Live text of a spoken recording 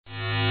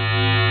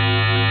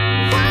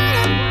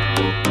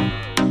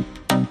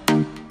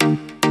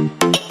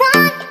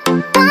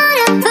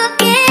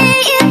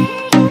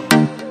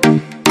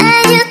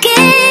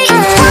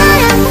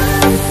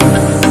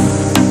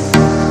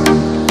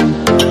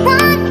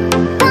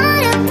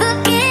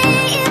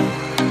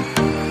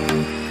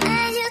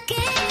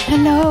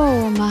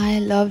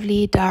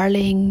lovely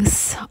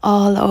darlings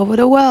all over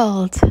the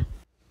world.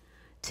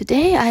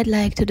 Today I'd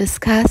like to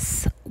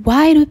discuss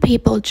why do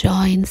people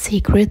join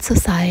secret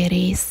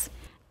societies.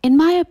 In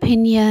my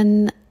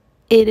opinion,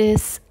 it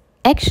is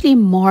actually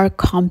more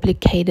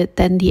complicated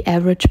than the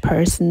average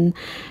person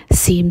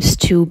seems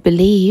to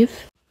believe.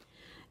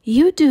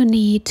 You do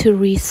need to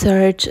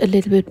research a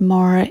little bit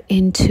more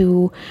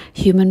into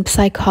human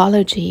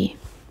psychology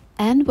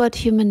and what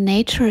human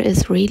nature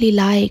is really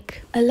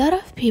like. A lot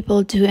of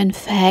people do in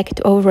fact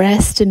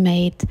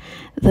overestimate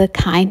the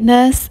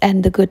kindness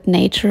and the good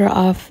nature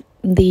of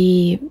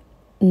the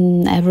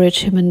average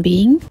human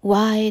being.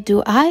 Why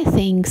do I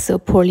think so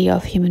poorly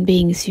of human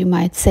beings, you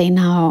might say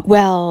now?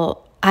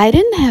 Well, I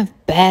didn't have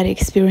bad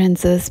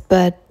experiences,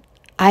 but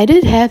I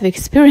did have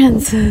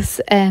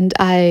experiences and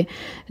I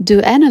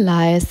do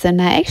analyze,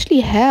 and I actually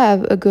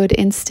have a good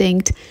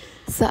instinct.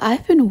 So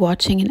I've been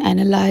watching and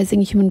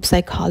analyzing human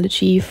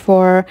psychology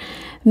for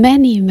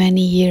many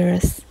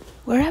years.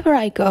 Wherever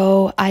I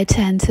go, I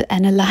tend to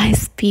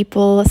analyze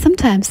people.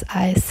 Sometimes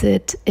I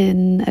sit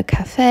in a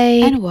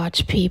cafe and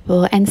watch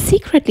people and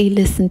secretly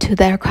listen to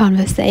their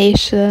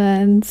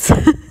conversations.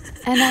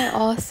 And I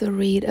also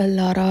read a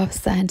lot of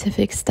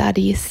scientific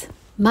studies.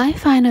 My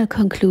final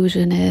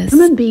conclusion is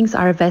human beings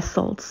are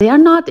vessels. They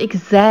are not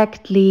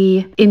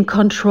exactly in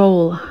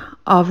control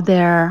of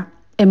their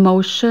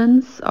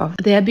emotions, of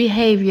their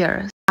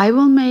behaviors. I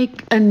will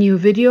make a new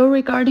video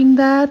regarding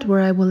that where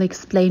I will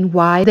explain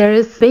why there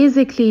is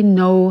basically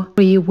no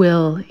free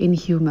will in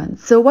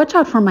humans. So watch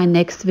out for my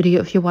next video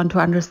if you want to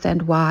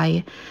understand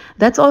why.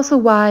 That's also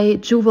why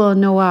Yuval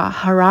Noah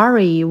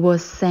Harari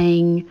was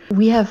saying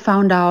we have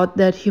found out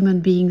that human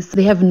beings,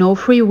 they have no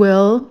free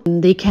will,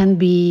 and they can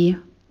be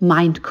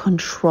mind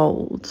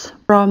controlled.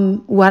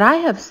 From what I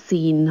have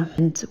seen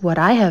and what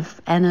I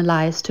have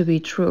analyzed to be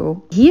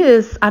true, he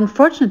is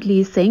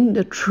unfortunately saying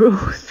the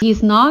truth.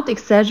 He's not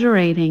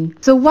exaggerating.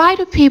 So why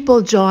do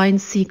people join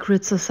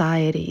secret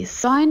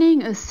societies?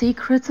 Joining a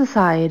secret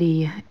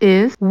society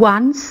is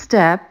one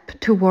step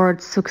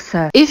towards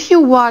success. If you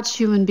watch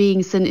human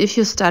beings and if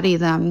you study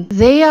them,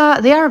 they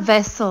are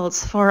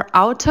vessels for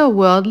outer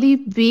worldly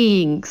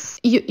beings.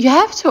 You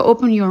have to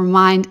open your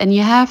mind and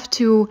you have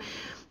to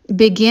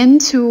begin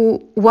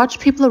to watch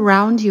people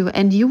around you,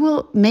 and you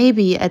will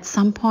maybe at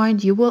some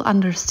point you will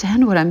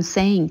understand what I'm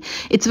saying.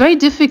 It's very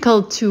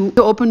difficult to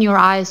open your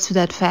eyes to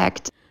that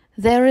fact.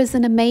 There is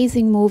an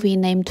amazing movie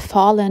named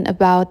Fallen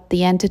about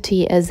the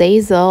entity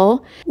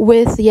Azazel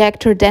with the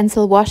actor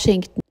Denzel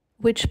Washington,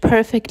 which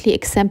perfectly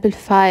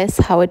exemplifies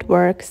how it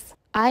works.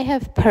 I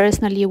have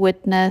personally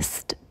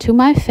witnessed to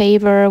my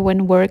favor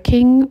when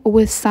working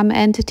with some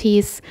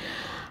entities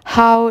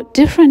how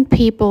different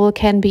people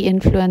can be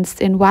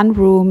influenced in one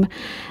room,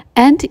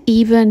 and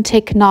even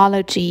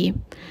technology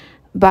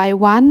by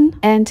one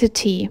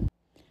entity.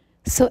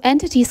 So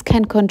entities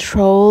can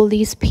control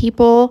these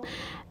people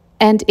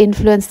and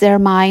influence their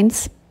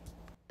minds,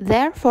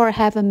 therefore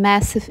have a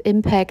massive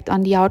impact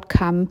on the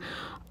outcome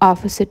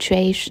of a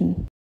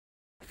situation.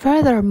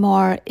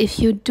 Furthermore, if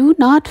you do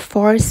not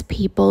force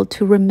people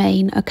to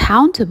remain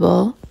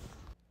accountable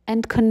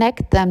and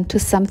connect them to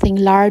something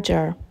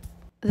larger,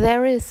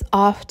 there is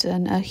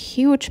often a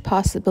huge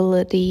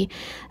possibility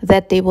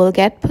that they will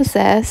get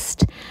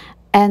possessed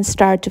and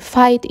start to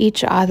fight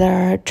each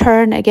other,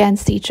 turn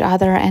against each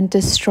other, and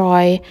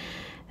destroy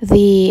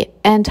the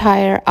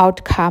entire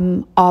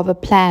outcome of a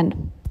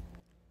plan.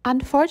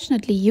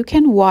 Unfortunately, you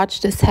can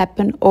watch this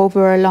happen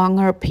over a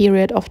longer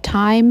period of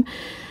time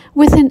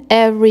within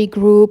every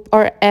group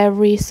or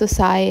every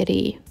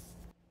society.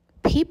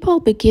 People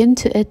begin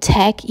to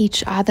attack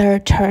each other,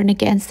 turn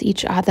against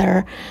each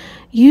other.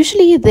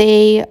 Usually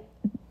they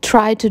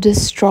try to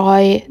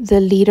destroy the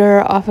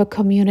leader of a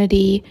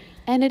community,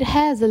 and it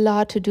has a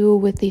lot to do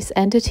with these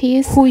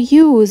entities who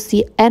use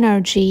the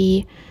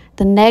energy,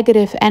 the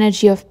negative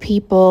energy of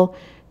people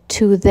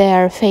to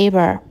their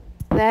favor.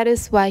 That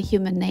is why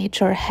human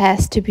nature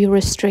has to be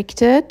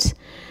restricted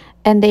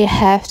and they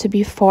have to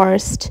be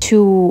forced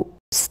to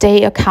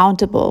stay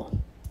accountable.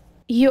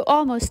 You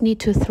almost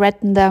need to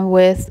threaten them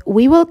with,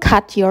 "We will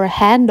cut your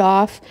hand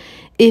off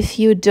if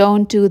you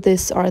don't do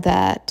this or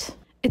that."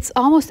 It's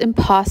almost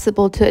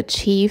impossible to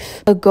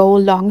achieve a goal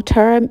long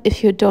term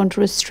if you don't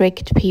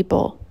restrict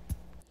people.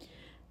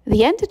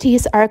 The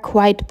entities are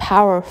quite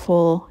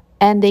powerful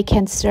and they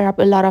can stir up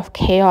a lot of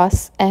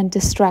chaos and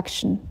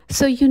destruction.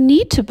 So you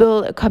need to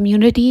build a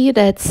community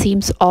that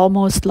seems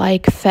almost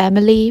like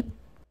family.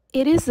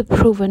 It is a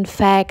proven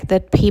fact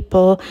that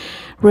people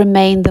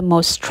remain the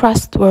most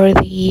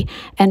trustworthy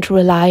and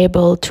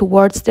reliable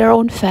towards their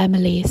own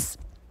families.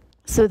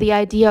 So the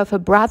idea of a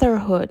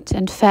brotherhood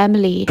and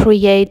family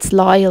creates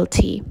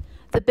loyalty.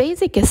 The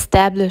basic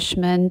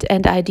establishment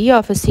and idea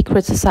of a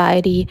secret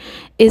society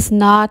is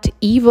not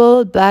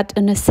evil, but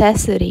a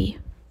necessity.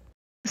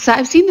 So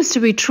I've seen this to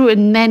be true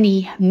in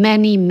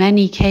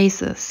many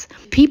cases.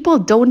 People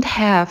don't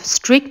have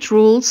strict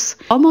rules,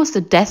 almost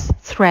a death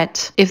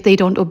threat if they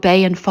don't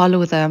obey and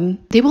follow them.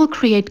 They will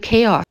create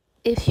chaos.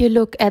 If you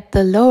look at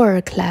the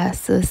lower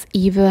classes,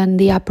 even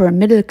the upper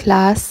middle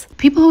class,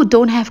 people who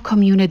don't have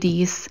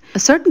communities, a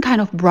certain kind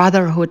of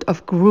brotherhood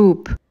of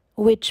group,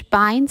 which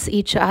binds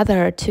each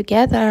other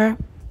together,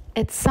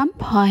 at some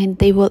point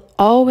they will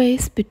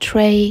always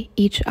betray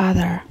each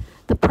other.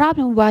 The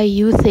problem why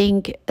you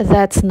think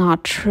that's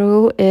not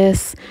true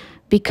is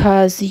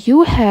because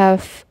you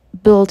have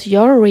built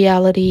your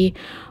reality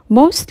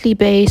mostly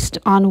based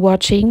on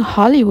watching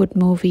Hollywood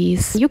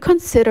movies. You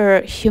consider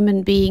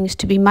human beings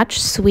to be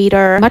much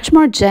sweeter, much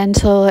more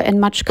gentle,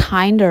 and much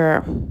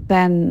kinder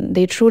than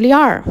they truly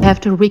are. You have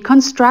to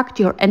reconstruct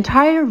your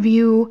entire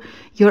view,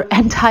 your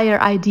entire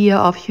idea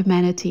of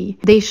humanity.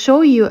 They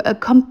show you a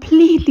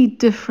completely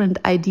different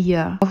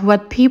idea of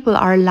what people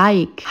are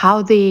like,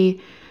 how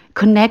they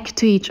connect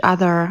to each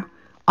other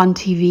on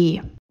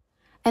TV.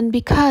 And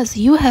because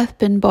you have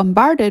been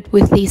bombarded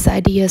with these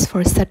ideas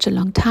for such a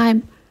long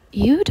time,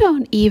 you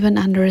don't even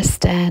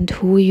understand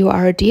who you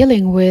are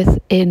dealing with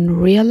in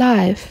real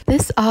life.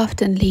 This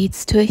often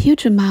leads to a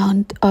huge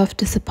amount of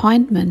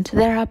disappointment.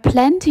 There are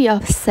plenty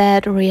of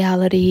sad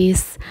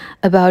realities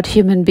about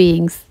human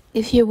beings.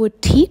 If you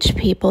would teach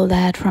people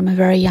that from a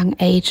very young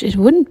age, it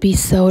wouldn't be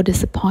so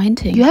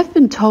disappointing. You have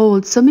been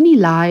told so many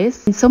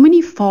lies and so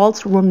many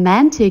false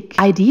romantic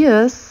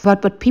ideas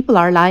about what people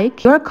are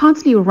like. You're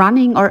constantly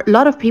running, or a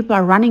lot of people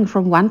are running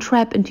from one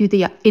trap into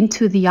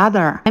the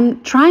other.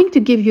 I'm trying to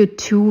give you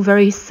two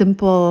very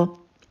simple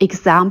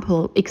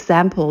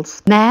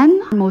examples.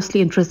 Men are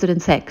mostly interested in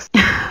sex.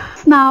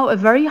 It's now a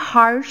very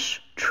harsh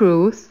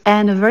truth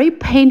and a very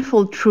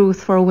painful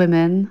truth for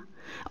women.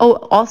 Oh,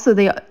 also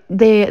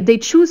they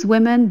choose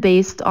women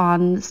based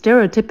on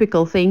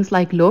stereotypical things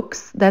like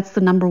looks. That's the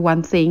number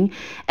one thing.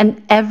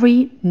 And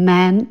every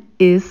man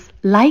is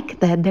like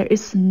that. There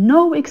is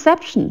no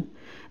exception.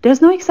 There's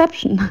no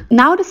exception.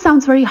 Now this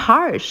sounds very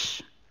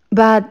harsh,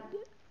 but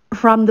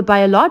from the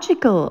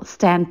biological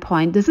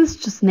standpoint, this is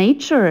just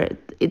nature.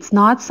 It's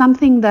not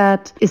something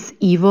that is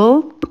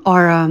evil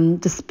or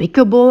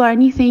despicable or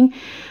anything.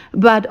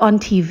 But on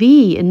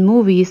TV, in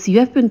movies, you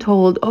have been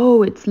told,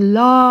 oh, it's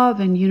love,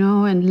 and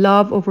and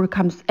love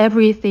overcomes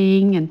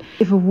everything. And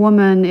if a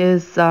woman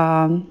is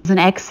an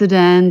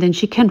accident and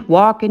she can't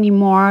walk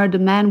anymore, the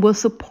man will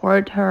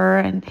support her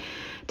and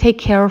take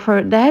care of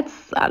her. That's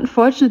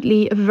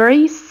unfortunately a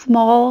very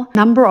small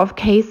number of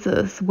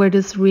cases where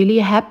this really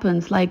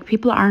happens. Like,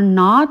 people are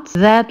not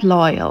that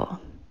loyal.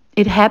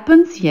 It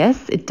happens,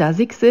 yes, it does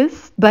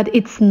exist, but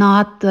it's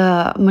not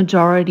the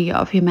majority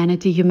of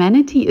humanity.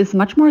 Humanity is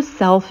much more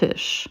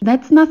selfish.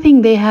 That's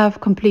nothing they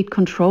have complete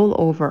control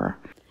over.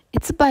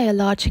 It's a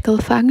biological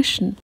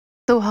function.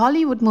 So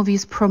Hollywood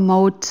movies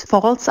promote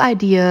false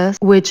ideas,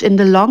 which in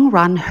the long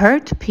run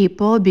hurt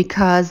people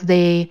because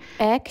they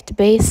act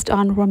based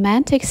on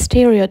romantic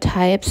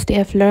stereotypes they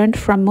have learned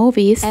from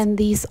movies, and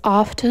these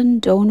often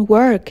don't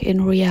work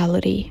in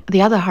reality.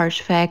 The other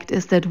harsh fact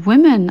is that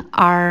women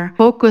are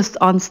focused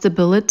on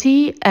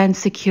stability and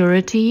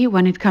security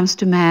when it comes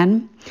to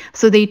men.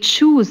 So they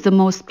choose the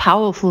most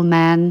powerful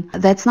man.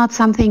 That's not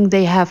something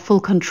they have full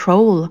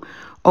control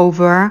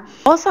over.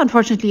 Also,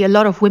 unfortunately, a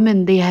lot of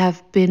women, they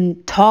have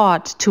been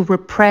taught to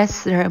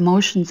repress their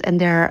emotions and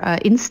their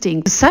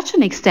instincts to such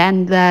an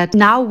extent that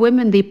now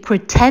women, they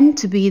pretend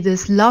to be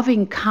this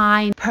loving,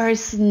 kind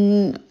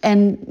person,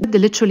 and they're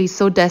literally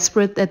so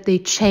desperate that they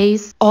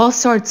chase all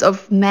sorts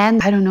of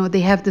men. I don't know, they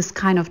have this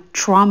kind of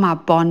trauma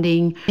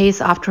bonding,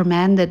 chase after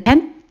men that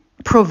can't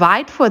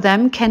provide for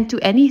them, can't do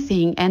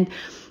anything. And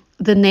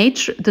the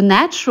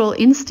natural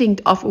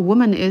instinct of a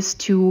woman is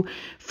to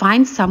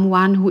find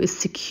someone who is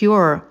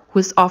secure, who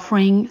is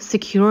offering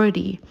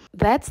security.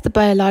 That's the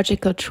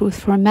biological truth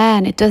for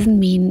men. It doesn't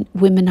mean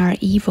women are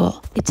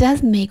evil. It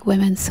doesn't make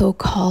women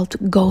so-called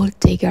gold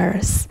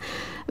diggers.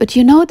 But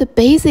the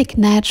basic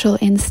natural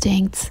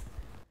instincts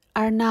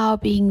are now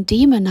being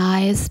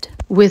demonized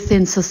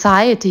within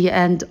society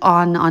and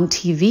on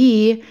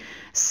TV.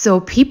 So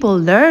people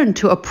learn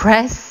to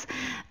oppress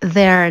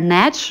their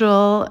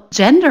natural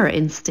gender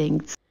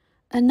instincts.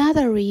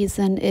 Another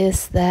reason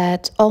is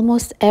that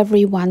almost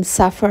everyone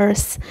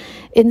suffers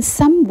in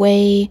some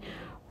way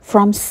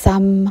from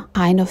some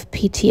kind of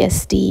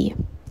PTSD.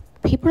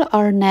 People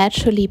are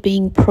naturally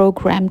being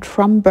programmed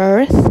from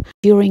birth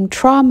during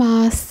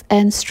traumas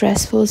and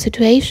stressful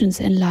situations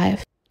in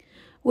life,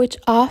 which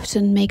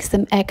often makes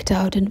them act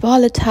out in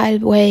volatile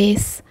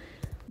ways,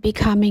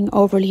 becoming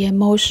overly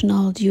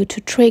emotional due to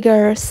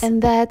triggers,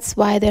 and that's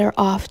why they're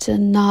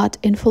often not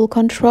in full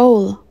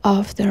control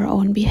of their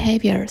own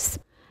behaviors.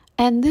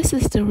 And this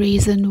is the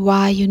reason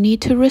why you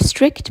need to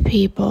restrict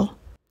people.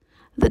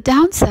 The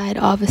downside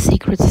of a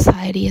secret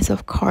society is,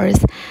 of course,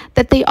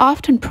 that they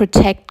often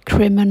protect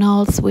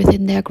criminals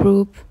within their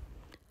group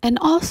and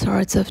all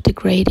sorts of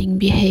degrading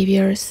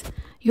behaviors.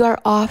 You are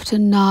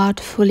often not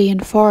fully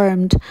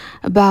informed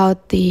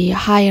about the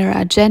higher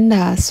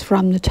agendas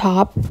from the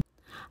top.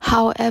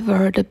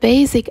 However, the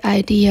basic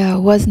idea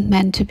wasn't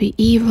meant to be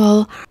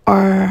evil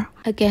or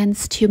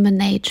against human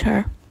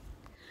nature.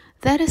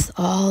 That is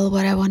all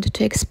what I wanted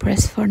to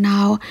express for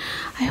now.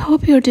 I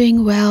hope you're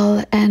doing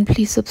well, and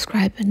please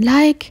subscribe and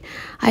like.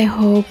 I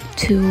hope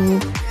to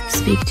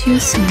speak to you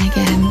soon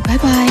again. Bye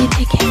bye.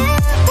 Take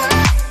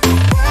care.